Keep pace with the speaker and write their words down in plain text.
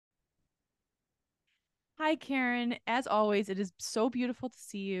Hi, Karen. As always, it is so beautiful to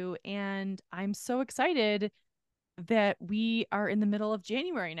see you. And I'm so excited that we are in the middle of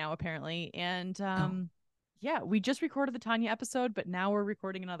January now, apparently. And Oh, yeah, we just recorded the Tanya episode, but now we're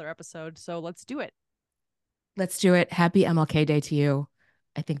recording another episode. So let's do it. let's do it. Happy MLK Day to you.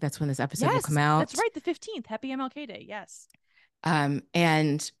 I think that's when this episode will come Yes, that's out. right. The 15th. Happy MLK Day. Yes.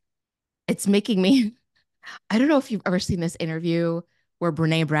 And it's making me, I don't know if you've ever seen this interview where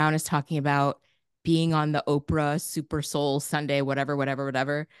Brene Brown is talking about being on the Oprah Super Soul Sunday, whatever, whatever,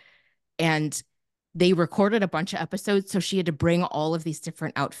 whatever. And they recorded a bunch of episodes. So she had to bring all of these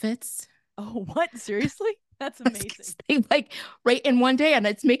different outfits. Oh, what? Seriously? That's amazing. They like right in one day. And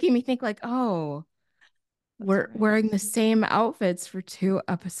it's making me think like, oh, That's we're right. wearing the same outfits for two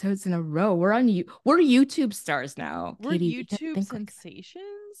episodes in a row. We're on you. We're YouTube stars now, We're Katie. We didn't YouTube think like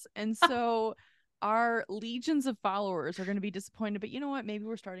sensations. And so our legions of followers are going to be disappointed. But you know what? Maybe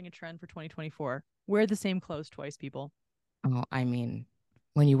we're starting a trend for 2024. Wear the same clothes twice, people. oh, I mean,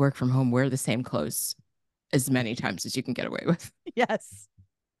 when you work from home, wear the same clothes as many times as you can get away with. Yes.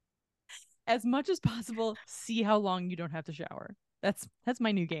 As much as possible, see how long you don't have to shower. That's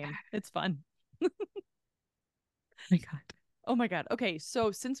my new game. It's fun. Oh my God. Oh my god. Okay,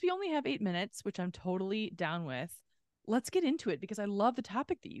 so since we only have 8 minutes, which I'm totally down with, let's get into it because I love the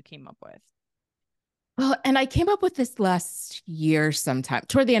topic that you came up with. Well, and I came up with this last year sometime,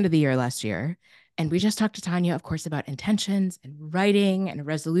 toward the end of the year last year. And we just talked to Tanya, of course, about intentions and writing and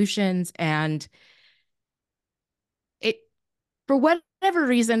resolutions. And it, for whatever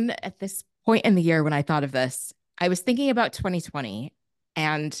reason, at this point in the year when I thought of this, I was thinking about 2020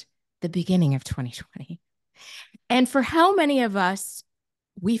 and the beginning of 2020. And for how many of us,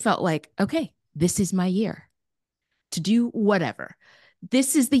 we felt like, okay, this is my year to do whatever.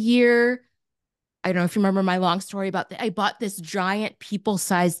 This is the year. I don't know if you remember my long story about I bought this giant people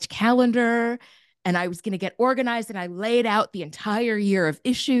sized calendar and I was going to get organized and I laid out the entire year of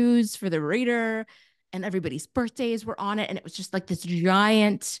issues for the reader and everybody's birthdays were on it. And it was just like this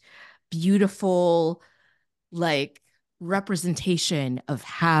giant, beautiful, like representation of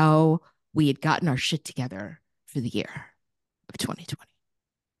how we had gotten our shit together for the year of 2020.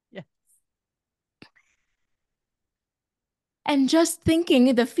 Yeah. And just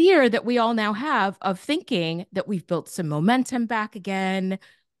thinking the fear that we all now have of thinking that we've built some momentum back again,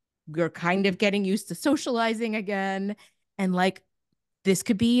 we're kind of getting used to socializing again. And like, this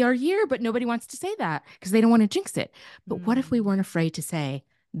could be our year, but nobody wants to say that because they don't want to jinx it. But what if we Hmm. weren't afraid to say,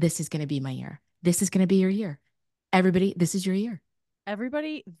 this is going to be my year? This is going to be your year. Everybody, this is your year.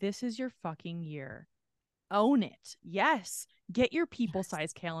 Everybody, this is your fucking year. Own it. Yes. Get your people Yes.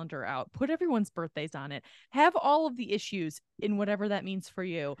 size calendar out. Put everyone's birthdays on it. Have all of the issues in whatever that means for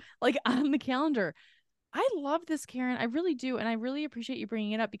you, like on the calendar. I love this, Karen. I really do. And I really appreciate you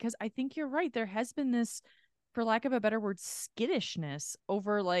bringing it up because I think you're right. There has been this, for lack of a better word, skittishness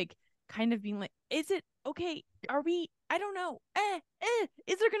over like kind of being like, is it okay? Are we, I don't know.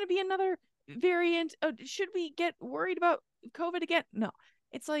 Is there going to be another variant? Should we get worried about COVID again? No.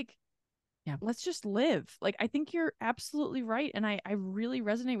 It's like, Yeah. let's just live. Like, I think you're absolutely right. And I really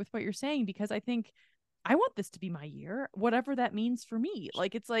resonate with what you're saying because I think I want this to be my year, whatever that means for me.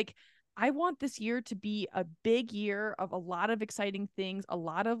 Like, it's like, I want this year to be a big year of a lot of exciting things, a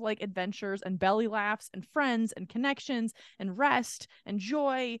lot of like adventures and belly laughs and friends and connections and rest and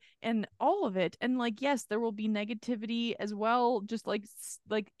joy and all of it. And like, yes, there will be negativity as well, just like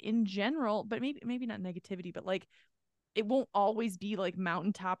in general, but maybe not negativity, but like it won't always be like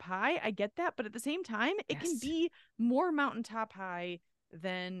mountaintop high. I get that, but at the same time, it can Yes. be more mountaintop high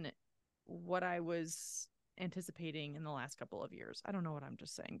than what I was anticipating in the last couple of years. I don't know what I'm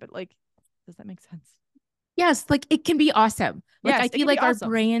just saying, but like, does that make sense? Yes. Like it can be awesome. Like I Yes, it feel can be like our awesome.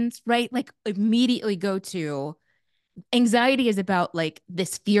 brains, right? Like immediately go to anxiety is about like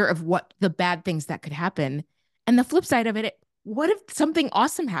this fear of what the bad things that could happen. And the flip side of it, what if something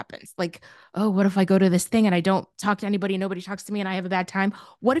awesome happens? Like, oh, what if I go to this thing and I don't talk to anybody, nobody talks to me and I have a bad time?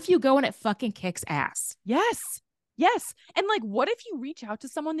 What if you go and it fucking kicks ass? Yes. Yes. And like, what if you reach out to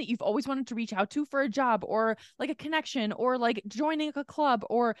someone that you've always wanted to reach out to for a job or like a connection or like joining a club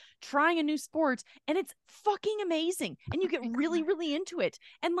or trying a new sport and it's fucking amazing and you Oh get my really, God. really into it?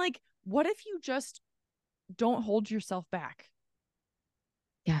 And like, what if you just don't hold yourself back?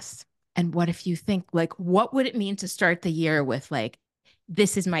 Yes. And what if you think like, what would it mean to start the year with like,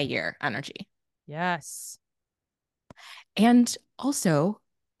 this is my year energy? Yes. And also,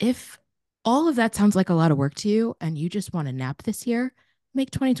 if all of that sounds like a lot of work to you and you just want to nap this year,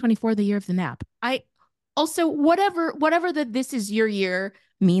 make 2024 the year of the nap. I also whatever that this is your year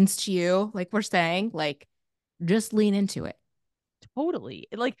means to you, like we're saying, like just lean into it. Totally.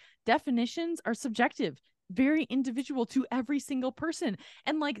 Like definitions are subjective. very individual to every single person.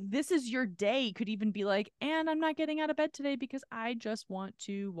 And like, this is your day could even be like, and I'm not getting out of bed today because I just want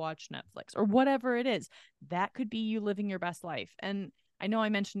to watch Netflix or whatever it is. That could be you living your best life. And I know I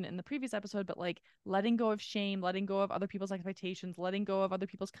mentioned it in the previous episode, but like letting go of shame, letting go of other people's expectations, letting go of other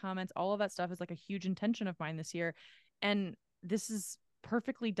people's comments, all of that stuff is like a huge intention of mine this year. And this is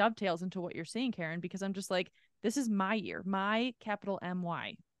perfectly dovetails into what you're saying, Karen, because I'm just like, this is my year, my capital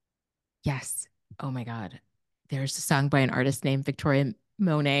MY. Yes. Oh my God. There's a song by an artist named Victoria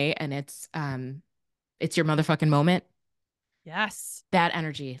Monet, and it's your motherfucking moment. Yes. That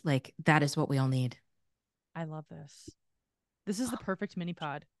energy, like that is what we all need. I love this. This is the perfect mini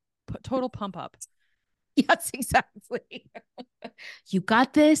pod. Total pump up. Yes, exactly. You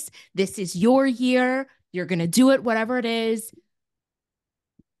got this. This is your year. You're going to do it, whatever it is.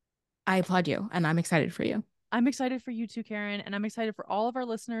 I applaud you and I'm excited for you. I'm excited for you too, Karen, and I'm excited for all of our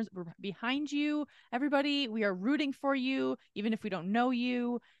listeners. We're behind you, everybody. We are rooting for you, even if we don't know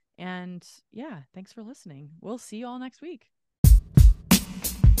you. And yeah, thanks for listening. We'll see you all next week.